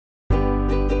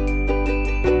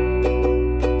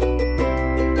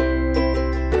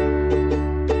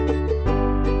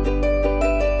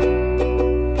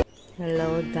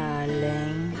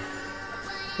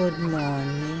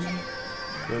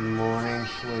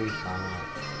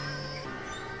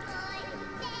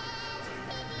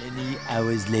Many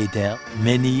hours later.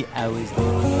 Many hours later.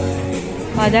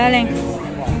 Oh, darling.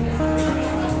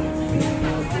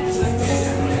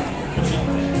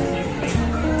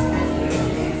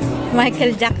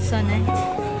 Michael Jackson, eh?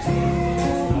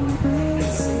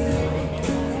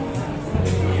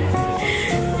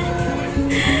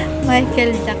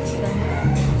 Michael Jackson.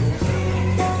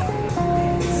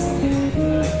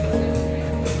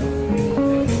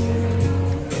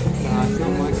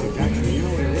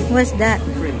 What's that?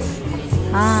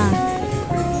 Ah.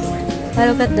 Oh,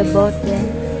 look at the boat there.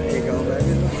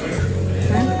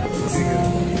 Huh?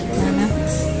 Ano?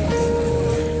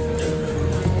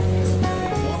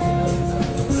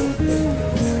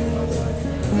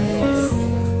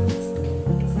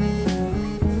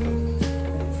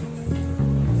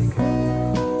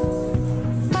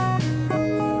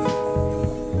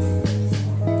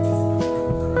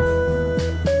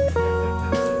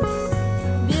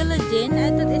 Villaging? I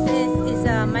thought it is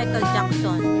Michael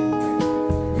Jackson.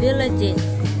 Villaging.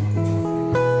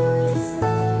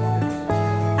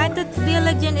 I thought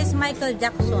Villaging is Michael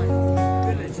Jackson.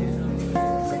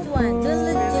 Which one?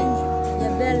 Villaging.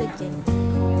 Yeah, Villaging.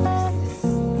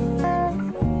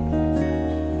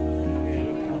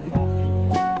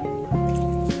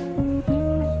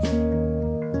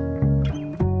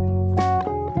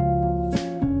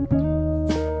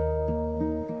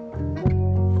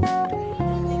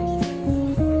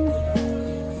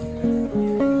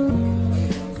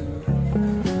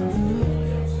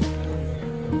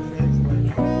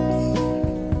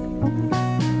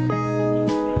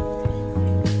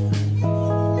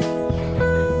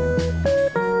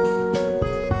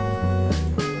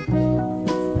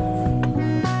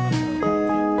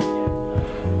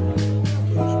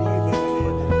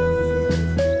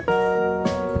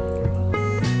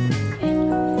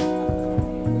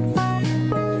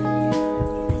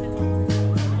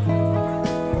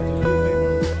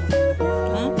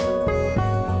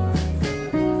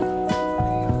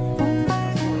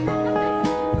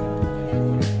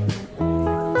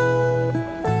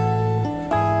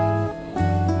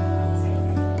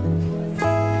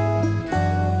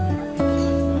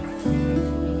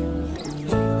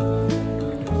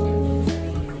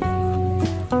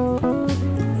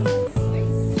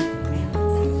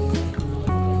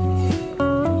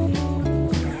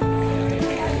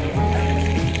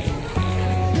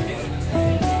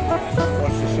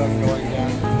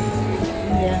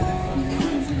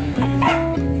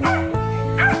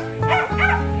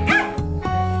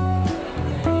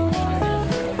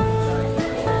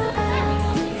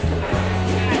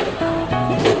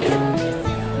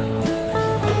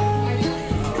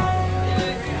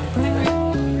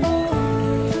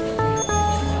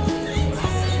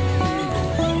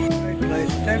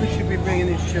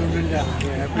 Children down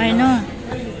here. I know.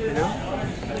 You know?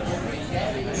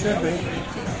 Should be.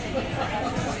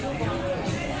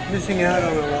 Missing out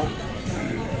on a lot.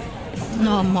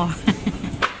 No more.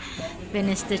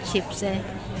 Finish the chips, eh?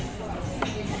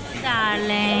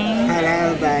 Darling.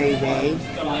 Hello, baby.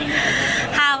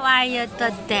 How are you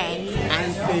today?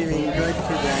 I'm feeling good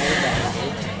today,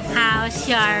 baby. How's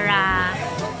your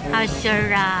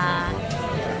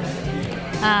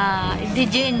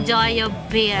did you enjoy your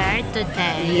beer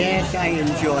today? Yes, I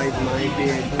enjoyed my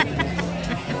beer.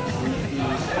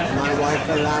 My wife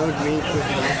allowed me to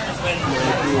have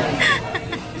my beer.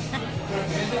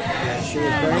 Yeah, she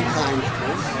was very kind to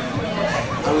me.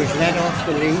 I was let off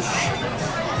the leash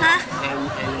and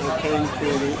I came to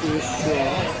the East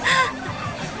Shore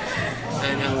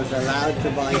and I was allowed to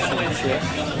buy some chips.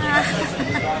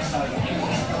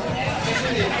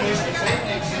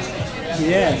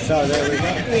 Yeah, so there we go.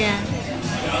 Yeah.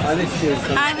 Oh, this is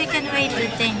some... We can wait the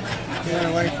thing. You want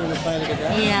to wait for the plate to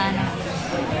go? Yeah.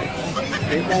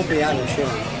 It won't be out of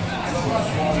shilling.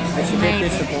 It's a bit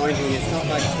disappointing. It's not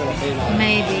like Filipino.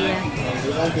 Maybe, yeah.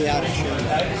 It won't be out of shilling.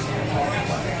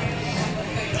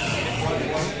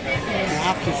 You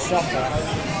have to suffer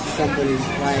somebody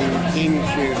playing in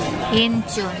tune. In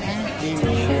tune, eh? In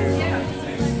tune.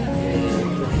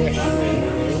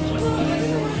 Professionally.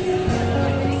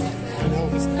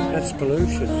 That's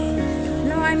pollution.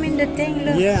 No, I'm in the thing,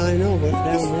 look. Yeah, I know, but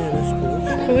down there that's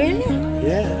pollution. Really?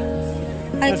 Yeah.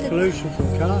 That's pollution from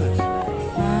cars.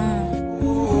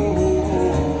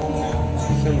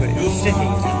 Somebody's sitting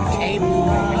at the table.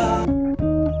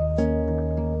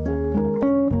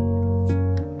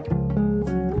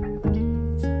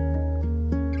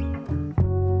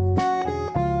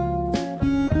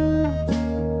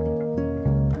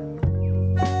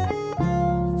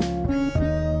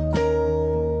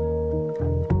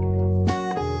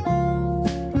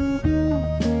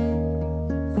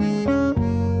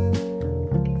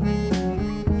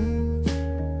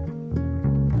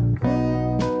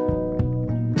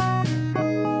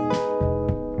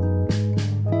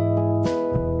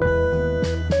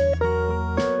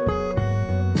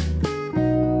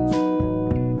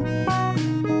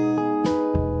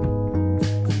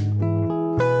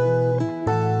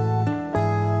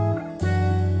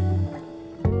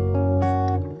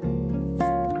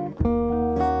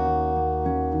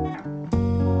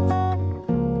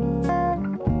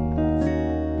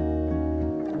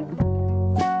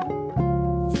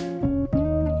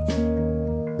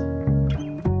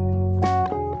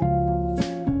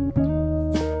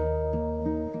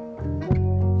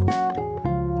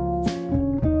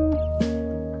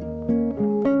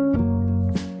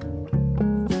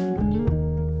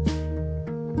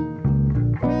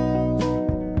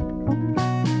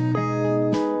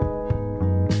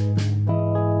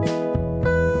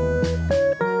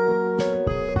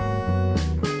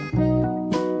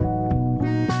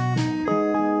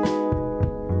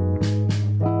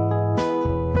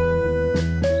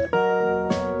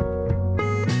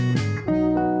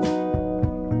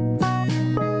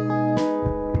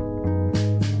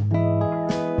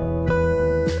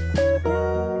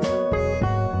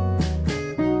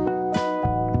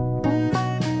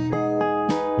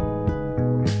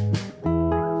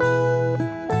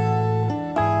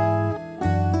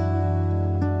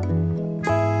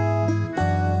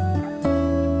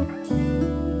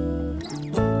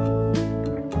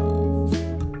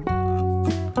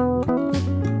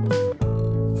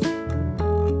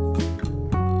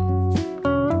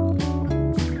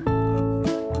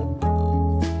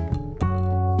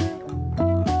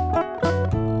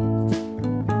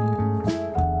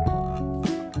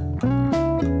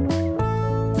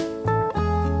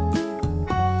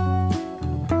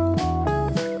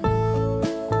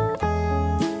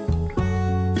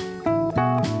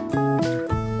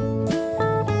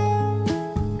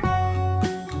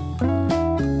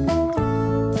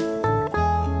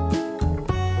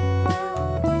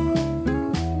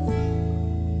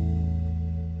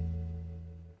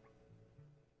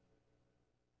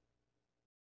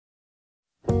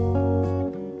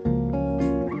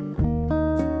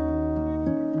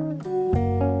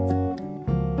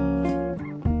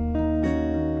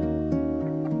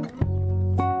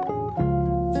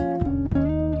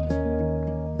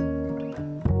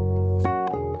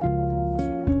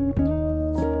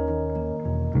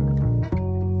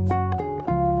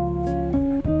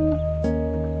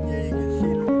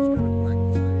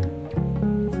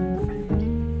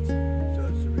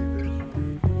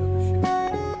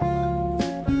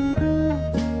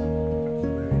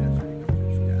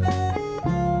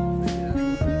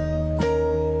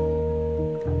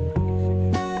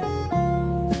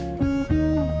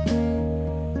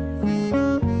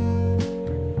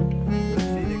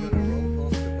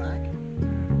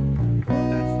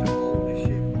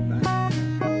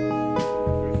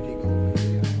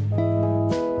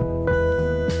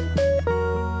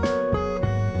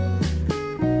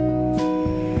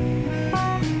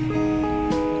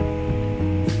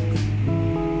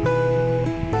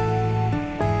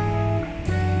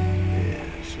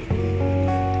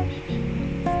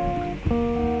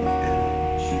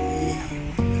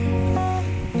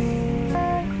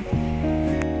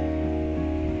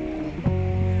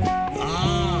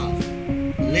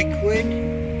 liquid.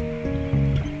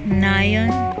 Neon.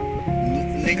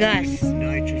 Liquid Gas.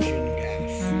 nitrogen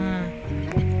gas.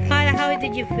 How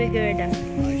did you figure that? I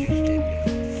just did that.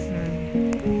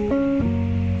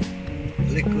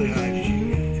 Liquid hydrogen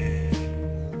gas.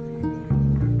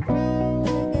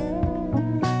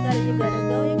 You gotta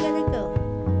go, you gotta go.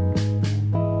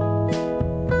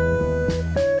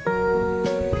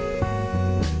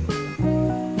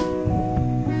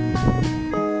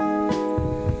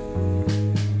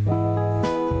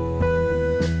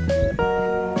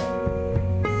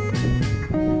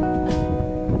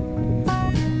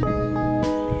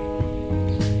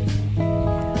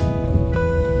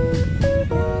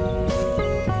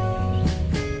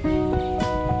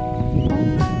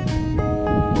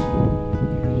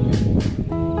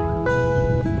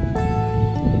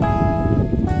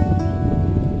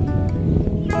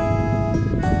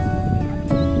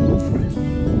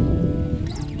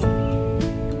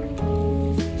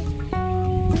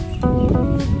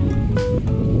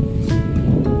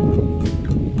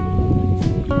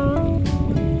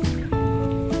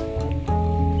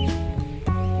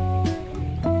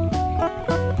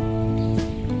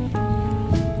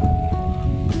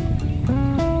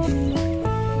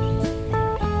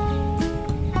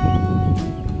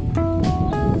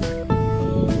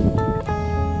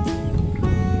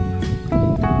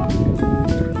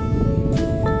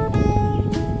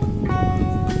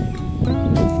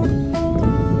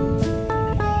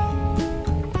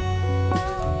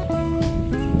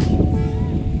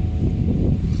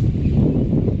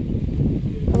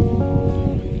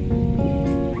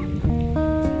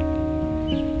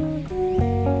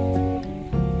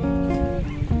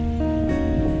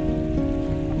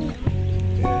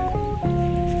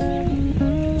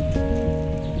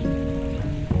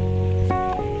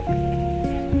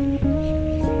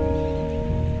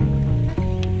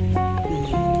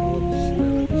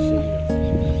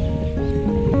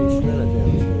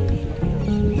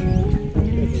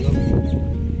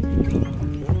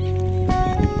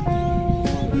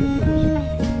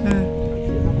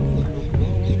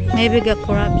 Maybe get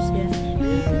crabs, yeah.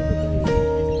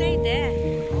 Stay there.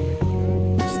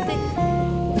 Stay.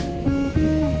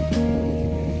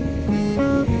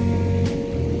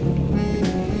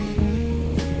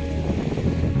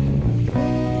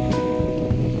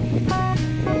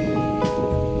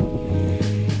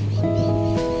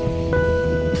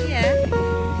 Yeah.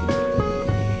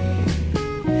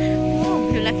 Oh,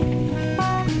 you like it?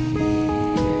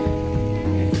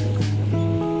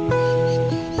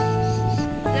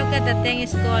 Look at the thing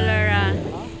is color.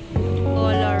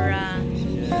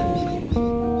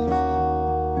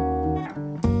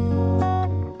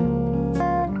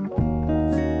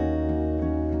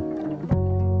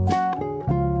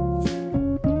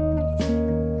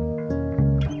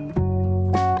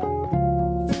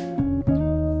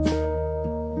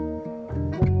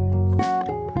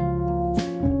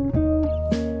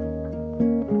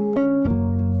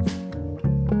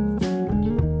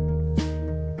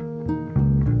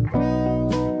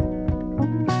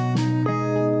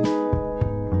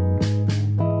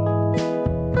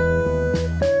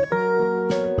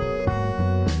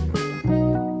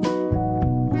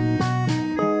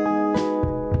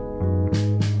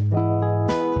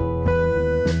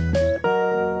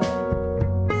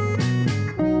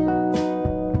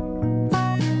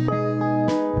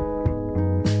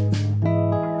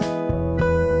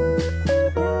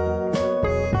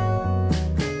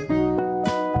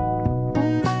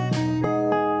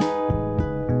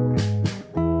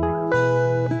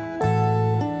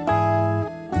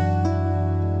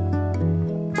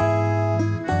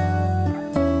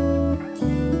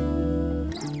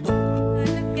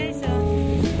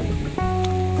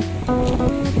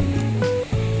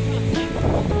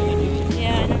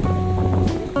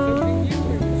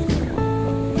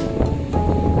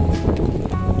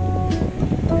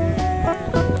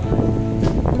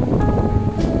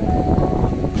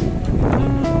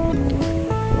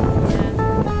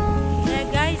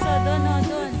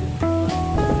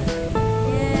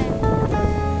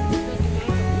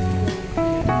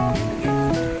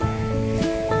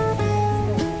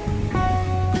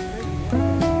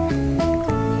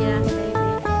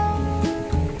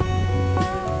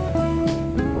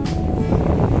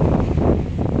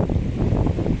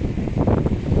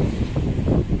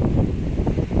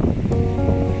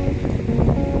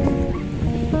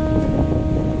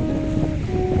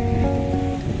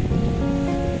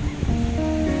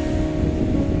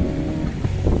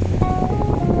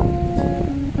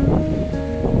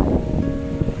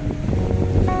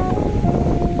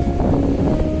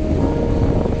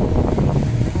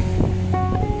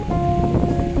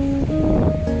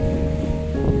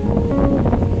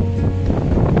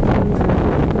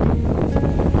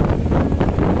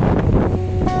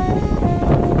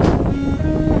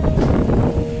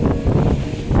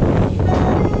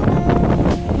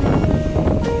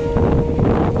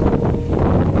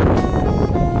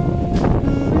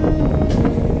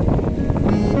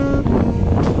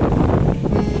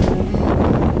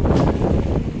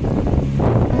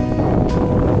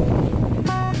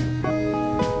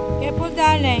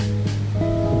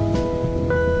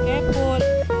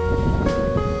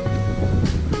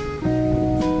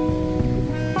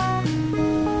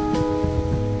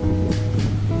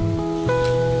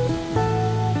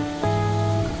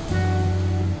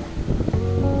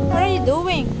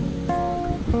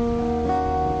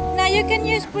 can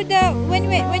use for the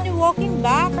when you're walking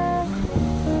back.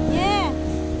 Yeah.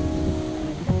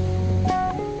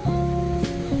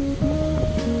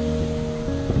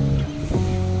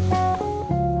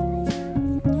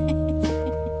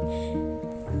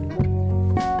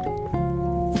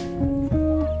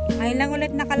 Ay lang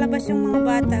ulit nakalabas yung mga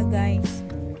bata, guys.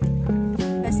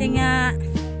 Kasi nga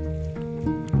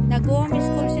nag-home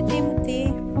school si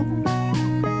Timothy.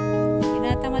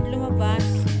 Tinatamad lumabas.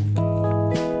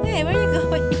 Hey, where are you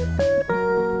going?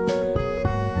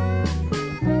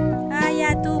 Ah,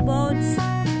 yeah, 2 boats.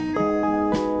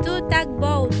 2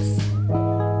 tugboats.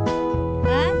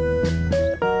 Huh?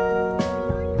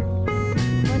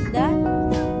 What's that?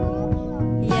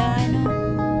 Yeah, I know.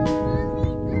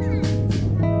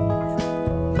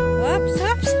 Oops,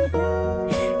 oops.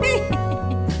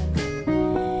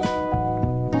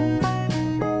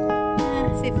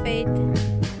 Si Faith.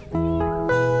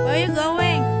 Where are you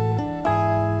going?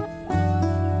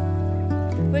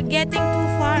 We're getting too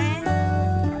far in.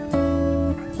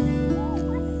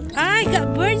 I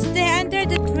got birds there under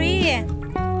the tree.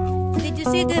 Did you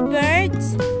see the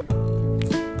birds?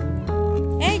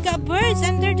 Hey, got birds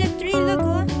under the tree. Look,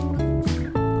 oh.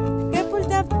 Careful,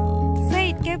 the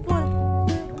Faith. Careful.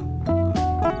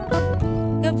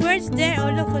 The birds there.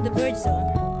 Oh, look for the birds. Oh.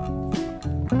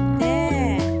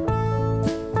 There.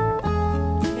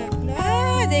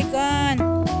 Ah, they're gone.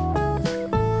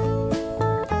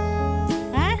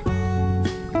 Huh?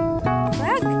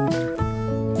 Rug?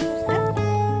 What's that?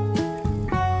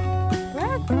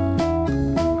 Rug?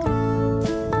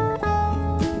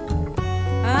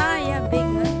 Ah, yeah, big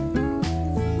one.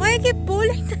 Why you keep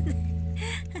pulling that?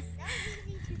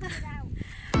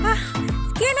 Ah,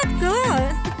 cannot go.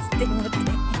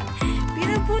 Timothy.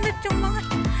 Pinabunot yung mga...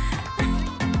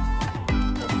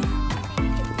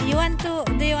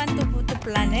 Do you want to put a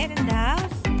planet in the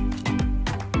house?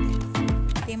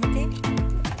 Timothy?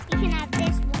 You can have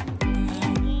this one.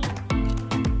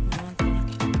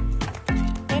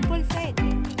 Purple Faith.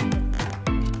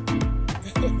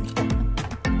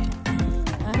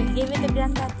 Give it to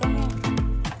Granddad. Come here.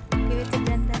 Give it to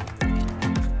Granddad.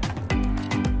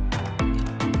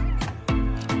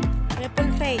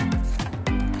 Purple Faith.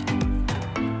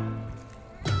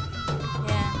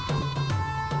 Yeah.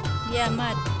 Yeah,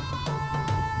 mud.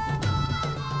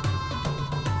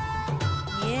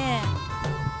 Yeah.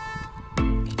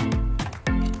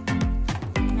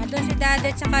 Nandun si Dad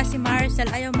at saka si Marcel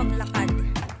ayaw maglakad.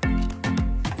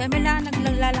 Kami lang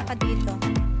naglalakad dito.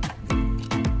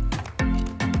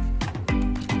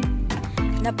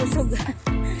 Nabusog.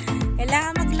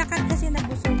 Kailangan maglakad kasi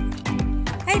nabusog.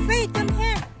 Hey Faith, come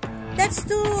here. That's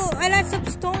a lot of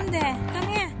stone there. Come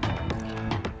here.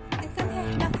 Hey, come here.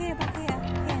 Back here, back here.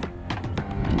 Here.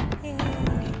 Hey.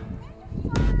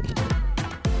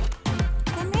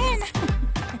 Come here now.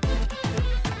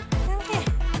 Come here.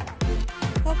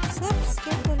 Oops, oops.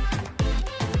 Careful.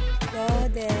 Go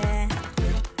there.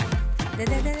 Da,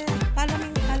 da, da, da.